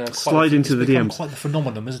becoming slide into the DMs. Quite the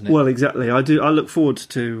phenomenon, isn't it? Well, exactly. I do. I look forward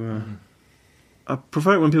to. I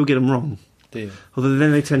prefer it when people get them wrong. Do you? Although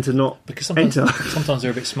then they tend to not Because enter. sometimes they're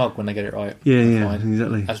a bit smug when they get it right. Yeah,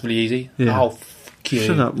 exactly. That's really easy. Yeah. Oh, fuck you.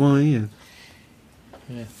 Shut up. Well, yeah.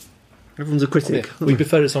 Everyone's a critic. Yeah. We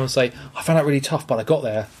prefer to someone say, I found that really tough, but I got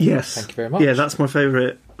there. Yes. Thank you very much. Yeah, that's my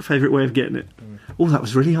favourite way of getting it. Oh, that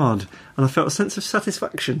was really hard. And I felt a sense of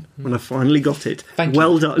satisfaction when I finally got it. Thank you.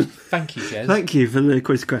 Well done. Thank you, Jez. Thank you for the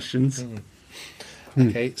quiz questions.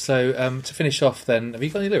 Okay, so to finish off then, have you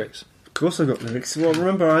got any lyrics? Of course I got lyrics. Well,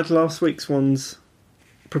 remember I had last week's ones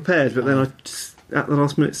prepared, but then I just, at the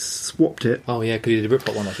last minute, swapped it. Oh yeah, because you did a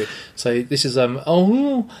Britpop one last week. So this is that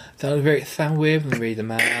was very sound with and read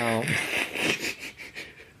them out.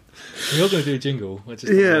 We're all going to do a jingle. We need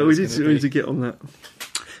to get on that.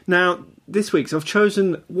 Now, this week's I've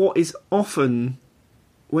chosen what is often,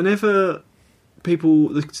 whenever people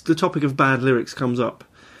the topic of bad lyrics comes up,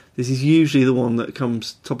 this is usually the one that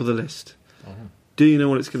comes top of the list. Oh. Do you know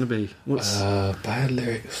what it's going to be? What's bad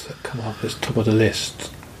lyrics that come up as top of the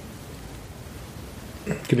list?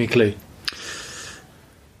 Give me a clue.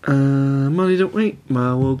 Money don't wait,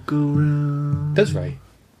 my world go round.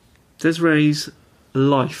 Des'ree's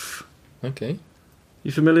Life. Okay.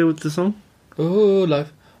 You familiar with the song? Oh,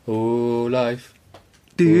 life. Oh, life.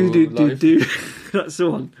 Do. That's the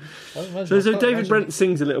one. Oh, so David Brent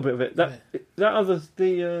sings a little bit of it.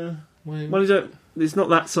 Money don't. It's not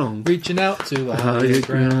that song. Reaching out to a higher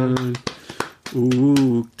ground.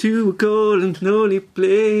 Ooh, to a cold and lonely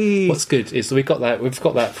place. What's good is we've got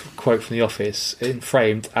that quote from The Office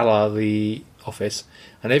framed a la The Office,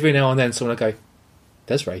 and every now and then someone will go,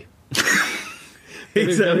 Des'ree.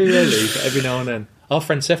 Exactly. Very rarely, but every now and then. Our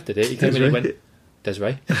friend Seth did it. He came in and went,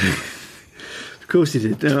 Des'ree. Of course he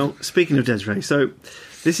did. Now, speaking of Des'ree, so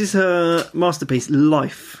this is her masterpiece,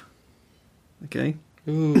 Life. Okay?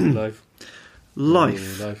 Ooh, life.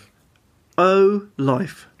 Life. Ooh, life. Oh,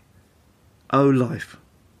 life. Oh, life.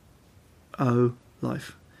 Oh,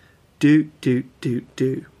 life. Do.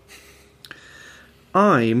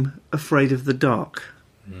 I'm afraid of the dark.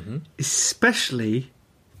 Mm-hmm. Especially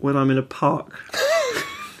when I'm in a park.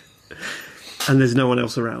 And there's no one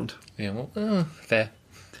else around. Yeah, well, fair.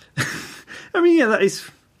 I mean, yeah, that is...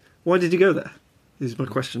 Why did you go there? Is my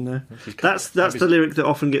question there. That's the lyric that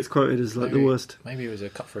often gets quoted as like the worst. Maybe it was a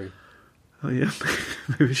cut through. Oh, yeah.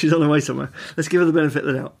 Maybe she's on her way somewhere. Let's give her the benefit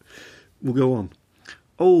of the doubt. We'll go on.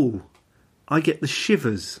 Oh, I get the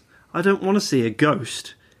shivers. I don't want to see a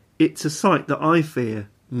ghost. It's a sight that I fear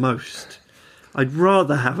most. I'd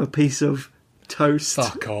rather have a piece of toast.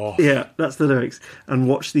 Fuck off. Yeah, that's the lyrics. And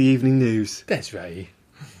watch the evening news. That's right.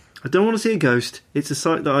 I don't want to see a ghost. It's a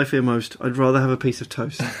sight that I fear most. I'd rather have a piece of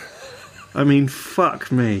toast. I mean,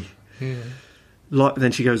 fuck me. Yeah.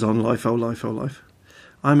 Then she goes on, life, oh life, oh life.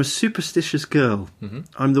 I'm a superstitious girl. Mm-hmm.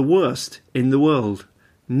 I'm the worst in the world.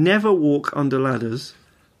 Never walk under ladders.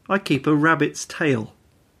 I keep a rabbit's tail.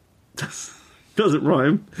 Doesn't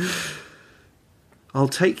rhyme. I'll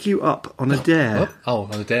take you up on a dare. Oh,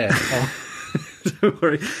 on a dare. Oh. Don't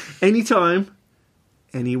worry. Anytime,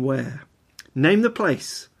 anywhere. Name the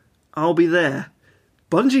place. I'll be there.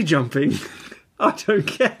 Bungee jumping. I don't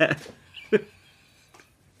care.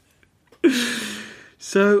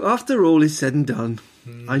 So, after all is said and done,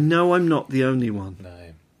 I know I'm not the only one.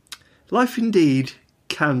 No. Life indeed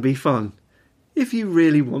can be fun. If you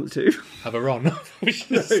really want to. Have a run. We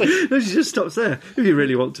should say. No, she just stops there. If you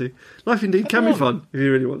really want to. Life indeed can be fun. If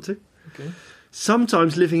you really want to. Okay.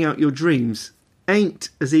 Sometimes living out your dreams ain't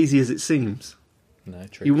as easy as it seems. No,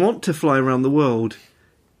 true. You want to fly around the world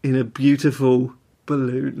in a beautiful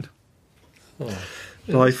balloon. Oh.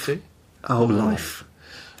 Life. Too. Life.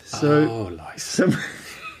 So, life.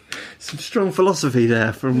 some strong philosophy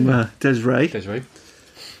there from Desiree. Desiree.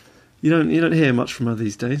 You don't hear much from her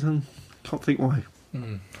these days. I can't think why.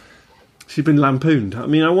 Mm. She's been lampooned. I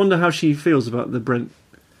mean, I wonder how she feels about the Brent.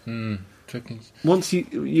 Tricky. Once you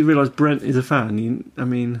realise Brent is a fan,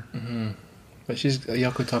 But she's a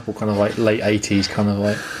archetypal kind of like late 80s, kind of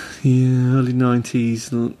like. yeah, early 90s,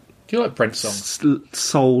 Do you like Brent songs?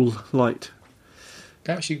 soul light.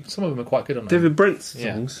 Actually, some of them are quite good on them. David Brent's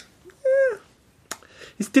Yeah. songs. Yeah.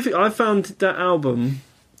 It's difficult. I found that album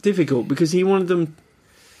difficult because he wanted them.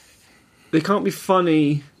 They can't be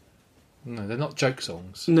funny. No, they're not joke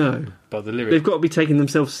songs. No, But the lyrics. they've got to be taking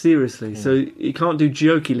themselves seriously. So you can't do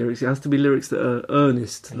jokey lyrics. It has to be lyrics that are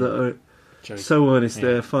earnest, that are Joke. so earnest Yeah.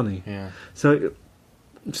 they're funny. Yeah. So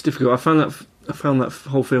it's difficult. I found that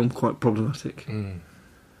whole film quite problematic.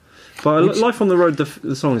 But Would you- Life on the Road,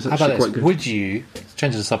 the song is How actually about quite this? good. Would you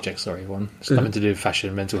change the subject? Sorry, one. It's nothing to do with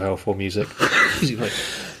fashion, mental health, or music.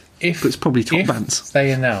 If But it's probably top if bands.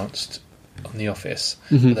 they announced on The Office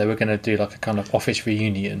Mm-hmm. that they were going to do like a kind of office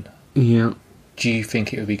reunion, Yeah, do you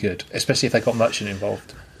think it would be good? Especially if they got Merchant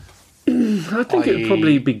involved, I think it would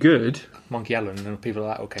probably be good. Monkey Allen and people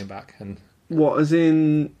like that all came back, and What, as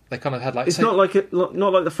in? they kind of had like. It's not like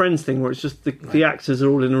the Friends thing where it's just the actors are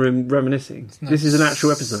all in a room reminiscing. This is an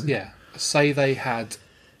actual episode. Yeah. Say they had.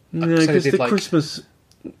 No, so they because did, like-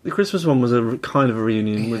 the Christmas one was a kind of a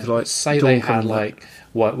reunion with like. Say Dawn they had coming back.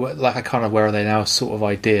 like like a kind of where are they now sort of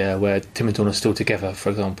idea where Tim and Dawn are still together, for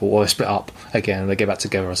example, or they split up again and they get back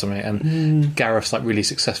together or something, and Gareth's like really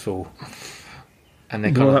successful, and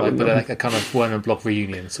they kind Well, of that like, would but they're not- like a kind of Werner Block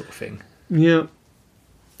reunion sort of thing. Yeah,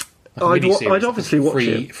 Like a miniseries, I'd obviously watch three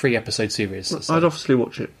it. 3-episode series. let's say. I'd obviously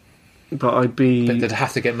watch it, but I'd be But they'd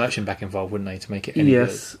have to get Merchant back involved, wouldn't they, to make it any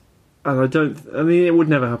yes, and I don't. I mean, it would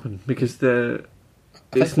never happen because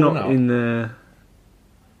it's fallen not out? in their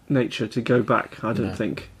nature to go back. I don't No.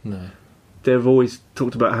 think. good? No. They've always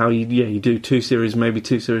talked about how you do 2 series, maybe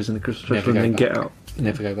 2 series in the Christmas Never special, and go then back. get out.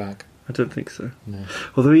 Never go back. I don't think so. No.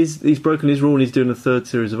 Although he's broken his rule and he's doing a 3rd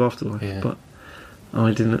series of Afterlife, Yeah. but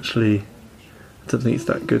I didn't actually. I don't think it's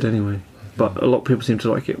that good anyway. But a lot of people seem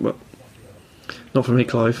to like it, but not for me,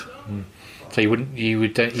 Clive. So you don't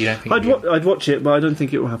think I'd watch it, but I don't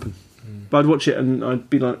think it will happen. But I'd watch it and I'd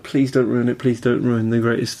be like, please don't ruin it. Please don't ruin the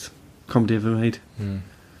greatest comedy ever made.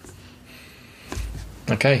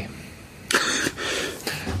 Okay.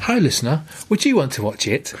 Hi, listener. Would you want to watch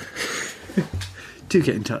it? Do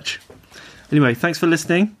get in touch. Anyway, thanks for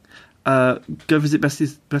listening. Go visit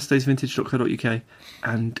bestdaysvintage.co.uk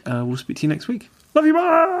and we'll speak to you next week. Love you,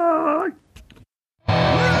 bye!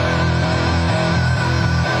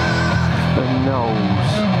 The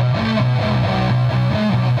nose.